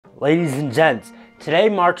Ladies and gents, today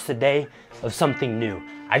marks the day of something new.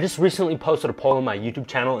 I just recently posted a poll on my YouTube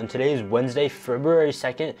channel, and today is Wednesday, February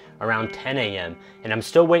 2nd, around 10 a.m. And I'm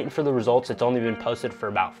still waiting for the results. It's only been posted for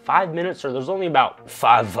about 5 minutes, or there's only about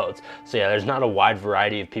 5 votes. So yeah, there's not a wide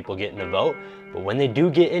variety of people getting a vote. But when they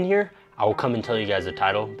do get in here, I will come and tell you guys the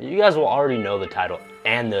title. But you guys will already know the title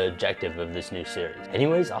and the objective of this new series.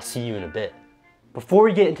 Anyways, I'll see you in a bit. Before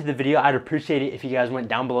we get into the video, I'd appreciate it if you guys went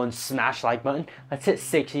down below and smash the like button. Let's hit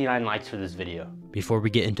 69 likes for this video. Before we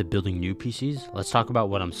get into building new PCs, let's talk about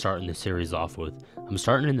what I'm starting this series off with. I'm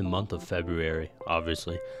starting in the month of February,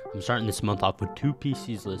 obviously. I'm starting this month off with 2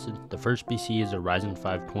 PCs listed. The first PC is a Ryzen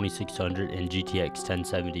 5 2600 and GTX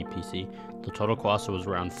 1070 PC. The total cost was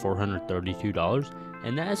around $432,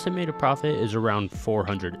 and the estimated profit is around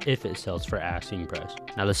 $400 if it sells for asking price.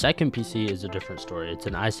 Now the second PC is a different story. It's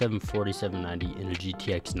an i7 4790 and a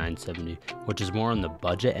GTX 970, which is more on the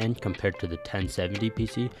budget end compared to the 1070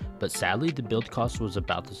 PC, but sadly the build cost was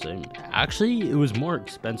about the same. Actually, it was more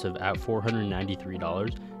expensive at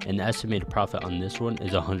 $493, and the estimated profit on this one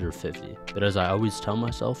is $150. But as I always tell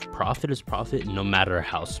myself, profit is profit no matter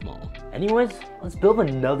how small. Anyways, let's build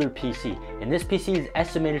another PC, and this PC is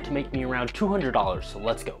estimated to make me around $200, so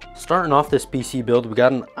let's go. Starting off this PC build, we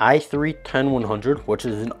got an i3-10100, which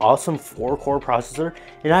is an awesome 4-core processor,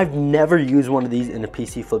 and I've never used one of these in a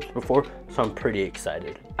PC flips before, so I'm pretty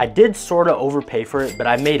excited. I did sort of overpay for it, but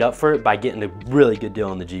I made up for it by getting a really good deal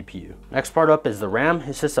on the GPU. Next part up is the RAM.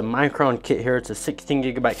 It's just a Micron kit here. It's a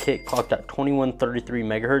 16GB kit clocked at 2133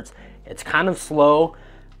 megahertz. It's kind of slow,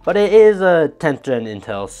 but it is a 10th gen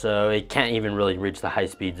Intel, so it can't even really reach the high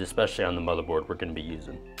speeds, especially on the motherboard we're going to be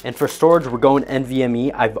using. And for storage, we're going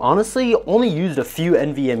NVMe. I've honestly only used a few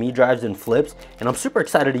NVMe drives in flips, and I'm super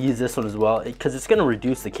excited to use this one as well because it's going to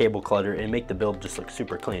reduce the cable clutter and make the build just look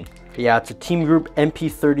super clean. But yeah, it's a Team Group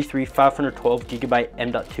MP33 512GB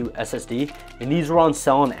M.2 SSD, and these were on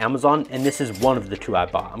sale on Amazon, and this is one of the 2 I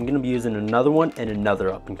bought. I'm going to be using another one and another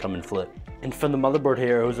up and coming flip. And from the motherboard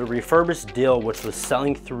here, it was a refurbished deal which was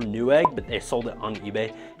selling through Newegg, but they sold it on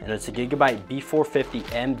eBay. And it's a Gigabyte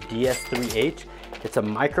B450M DS3H. It's a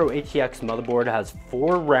micro ATX motherboard. It has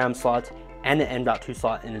 4 RAM slots and an M.2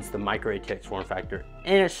 slot, and it's the micro ATX form factor.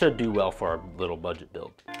 And it should do well for our little budget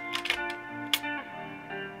build.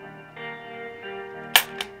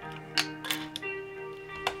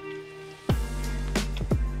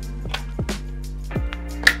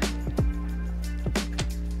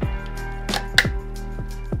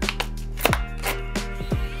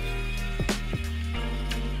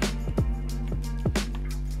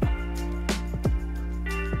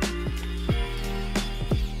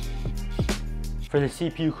 For the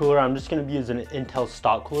CPU cooler, I'm just going to be using an Intel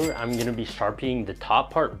stock cooler. I'm going to be sharpening the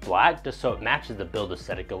top part black just so it matches the build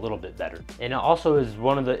aesthetic a little bit better. And it also is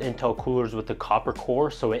one of the Intel coolers with the copper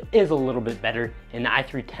core, so it is a little bit better, and the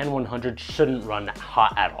i3-10100 shouldn't run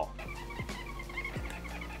hot at all.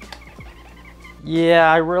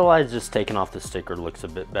 Yeah, I realized just taking off the sticker looks a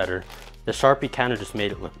bit better. The Sharpie kind of just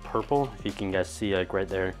made it look purple. If you can guys see, like right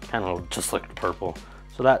there, kind of just looked purple.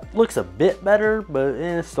 So that looks a bit better, but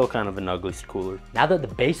it's still kind of an ugly cooler. Now that the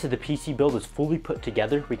base of the PC build is fully put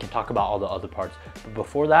together, we can talk about all the other parts. But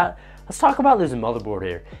before that, let's talk about this motherboard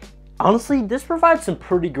here. Honestly, this provides some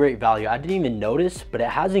pretty great value. I didn't even notice, but it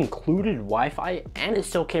has included Wi-Fi and it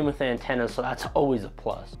still came with the antenna, so that's always a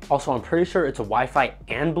plus. Also, I'm pretty sure it's a Wi-Fi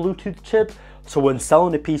and Bluetooth chip. So when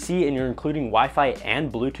selling a PC and you're including Wi-Fi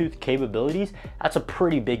and Bluetooth capabilities, that's a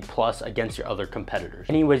pretty big plus against your other competitors.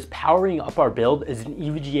 Anyways, powering up our build is an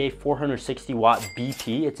EVGA 460 watt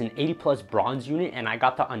BP. It's an 80 plus bronze unit, and I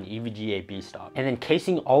got that on EVGA B stock. And then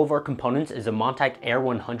casing all of our components is a Montech Air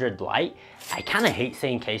 100 Lite. I kind of hate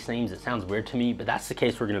saying case names, it sounds weird to me, but that's the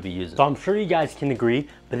case we're gonna be using. So I'm sure you guys can agree,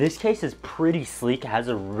 but this case is pretty sleek. It has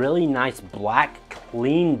a really nice black,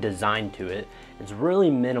 clean design to it. It's really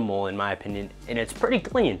minimal in my opinion, and it's pretty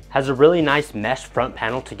clean. Has a really nice mesh front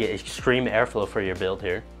panel to get extreme airflow for your build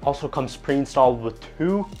here. Also comes pre-installed with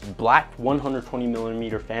 2 black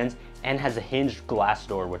 120mm fans and has a hinged glass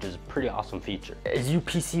door, which is a pretty awesome feature. As you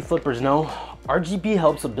PC flippers know, RGB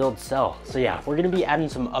helps a build sell. So yeah, we're gonna be adding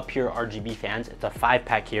some up here RGB fans. It's a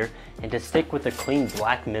 5-pack here, and to stick with the clean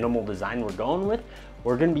black minimal design we're going with,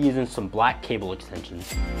 we're gonna be using some black cable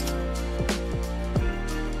extensions.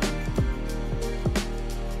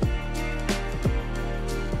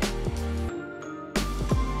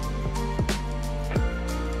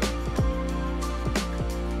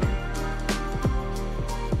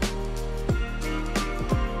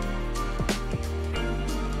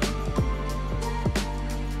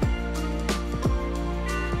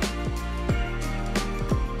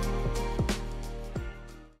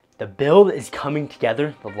 build is coming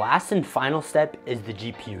together. The last and final step is the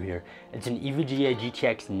GPU here. It's an EVGA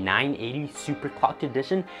GTX 980 Super Clocked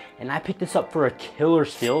Edition, and I picked this up for a killer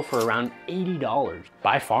steal for around $80.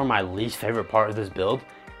 By far my least favorite part of this build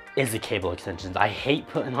is the cable extensions. I hate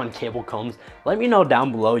putting on cable combs. Let me know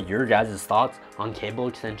down below your guys' thoughts on cable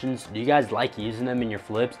extensions. Do you guys like using them in your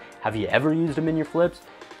flips? Have you ever used them in your flips?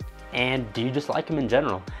 And do you just like them in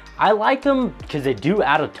general? I like them because they do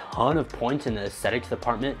add a ton of points in the aesthetics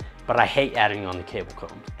department, but I hate adding on the cable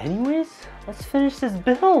combs. Anyways, let's finish this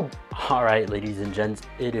build. All right, ladies and gents,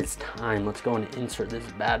 it is time. Let's go and insert this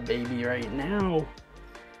bad baby right now.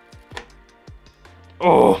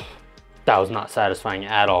 Oh, that was not satisfying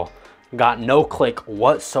at all. Got no click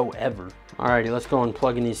whatsoever. Alrighty, let's go and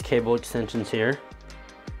plug in these cable extensions here.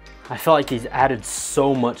 I felt like these added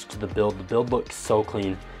so much to the build. The build looks so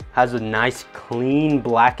clean. Has a nice clean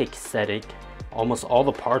black aesthetic. Almost all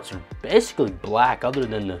the parts are basically black other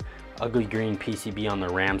than the ugly green PCB on the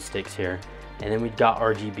RAM sticks here. And then we've got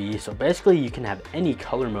RGB, so basically you can have any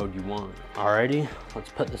color mode you want. Alrighty, let's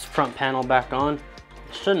put this front panel back on.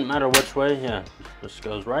 It shouldn't matter which way, yeah, just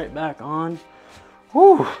goes right back on.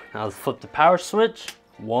 Whew, now let's flip the power switch.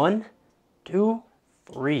 1, 2,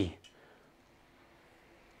 3.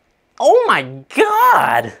 Oh my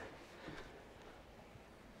God!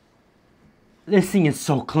 This thing is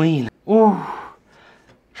so clean. Ooh.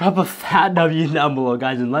 Drop a fat W down below,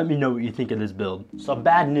 guys, and let me know what you think of this build. So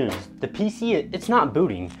bad news, the PC, it's not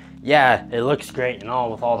booting. Yeah, it looks great and all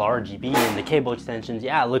with all the RGB and the cable extensions.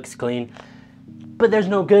 Yeah, it looks clean, but there's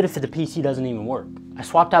no good if the PC doesn't even work. I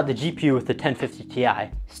swapped out the GPU with the 1050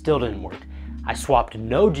 Ti, still didn't work. I swapped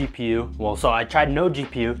no GPU, well, so I tried no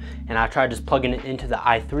GPU, and I tried just plugging it into the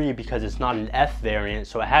i3 because it's not an F variant,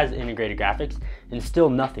 so it has integrated graphics, and still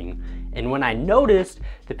nothing. And when I noticed,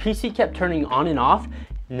 the PC kept turning on and off,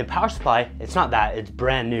 and the power supply, it's not that, it's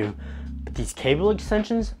brand new. But these cable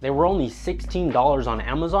extensions, they were only $16 on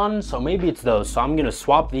Amazon, so maybe it's those. So I'm gonna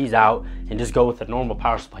swap these out and just go with the normal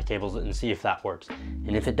power supply cables and see if that works.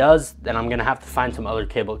 And if it does, then I'm gonna have to find some other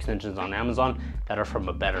cable extensions on Amazon that are from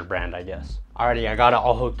a better brand, I guess. Alrighty, I got it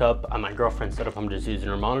all hooked up on my girlfriend's setup. I'm just using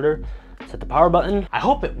her monitor. Set the power button. I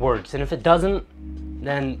hope it works, and if it doesn't,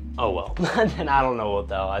 then oh well. Then I don't know what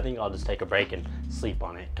though. I think I'll just take a break and sleep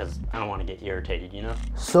on it because I don't want to get irritated, you know?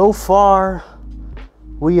 So far,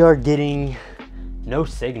 we are getting no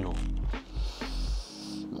signal.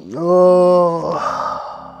 Oh,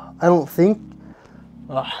 I don't think.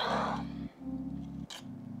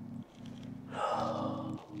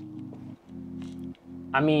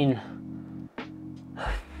 I mean,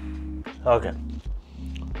 okay.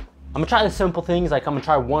 I'm gonna try the simple things, like I'm gonna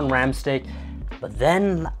try one RAM stick, but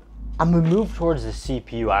then I'm gonna move towards the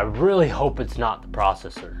CPU. I really hope it's not the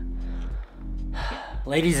processor.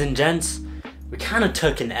 Ladies and gents, we kind of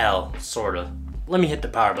took an L, sort of. Let me hit the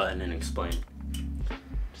power button and explain.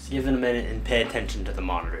 Just give it a minute and pay attention to the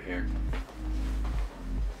monitor here.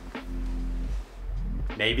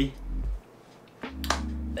 Maybe.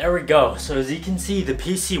 There we go. So as you can see, the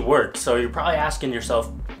PC worked. So you're probably asking yourself,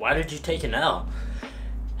 why did you take an L?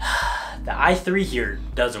 The i3 here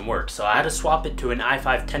doesn't work, so I had to swap it to an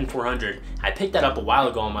i5 10400. I picked that up a while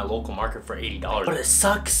ago on my local market for $80. But it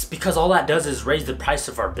sucks because all that does is raise the price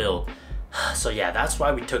of our build. So yeah, that's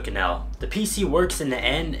why we took an L. The PC works in the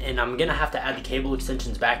end, and I'm gonna have to add the cable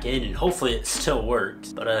extensions back in, and hopefully it still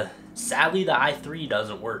works. But sadly the i3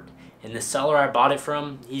 doesn't work. And the seller I bought it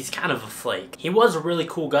from, he's kind of a flake. He was a really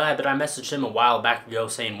cool guy, but I messaged him a while back ago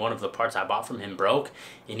saying one of the parts I bought from him broke,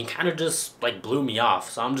 and he kind of just like blew me off.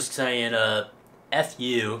 So I'm just saying, F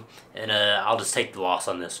you, and I'll just take the loss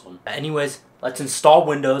on this one. Anyways, let's install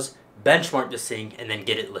Windows, benchmark this thing, and then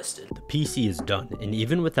get it listed. The PC is done, and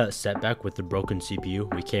even with that setback with the broken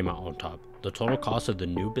CPU, we came out on top. The total cost of the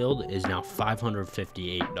new build is now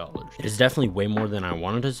 $558. It is definitely way more than I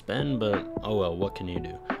wanted to spend, but oh well, what can you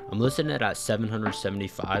do? I'm listing it at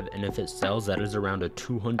 $775, and if it sells, that is around a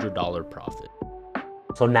 $200 profit.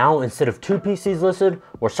 So now, instead of 2 PCs listed,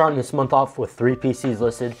 we're starting this month off with 3 PCs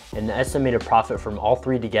listed, and the estimated profit from all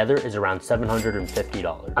 3 together is around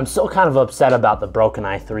 $750. I'm still kind of upset about the broken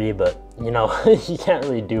i3, but you know, you can't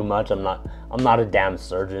really do much. I'm not a damn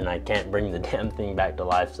surgeon. I can't bring the damn thing back to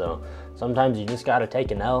life, so sometimes you just gotta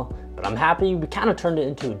take an L, but I'm happy we kind of turned it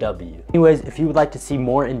into a W. Anyways, if you would like to see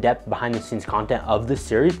more in-depth behind the scenes content of this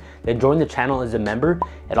series, then join the channel as a member.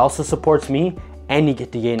 It also supports me, and you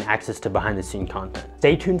get to gain access to behind the scene content.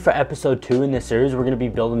 Stay tuned for episode 2 in this series. We're gonna be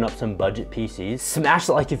building up some budget PCs. Smash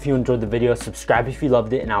the like if you enjoyed the video, subscribe if you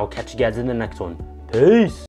loved it, and I will catch you guys in the next one. Peace.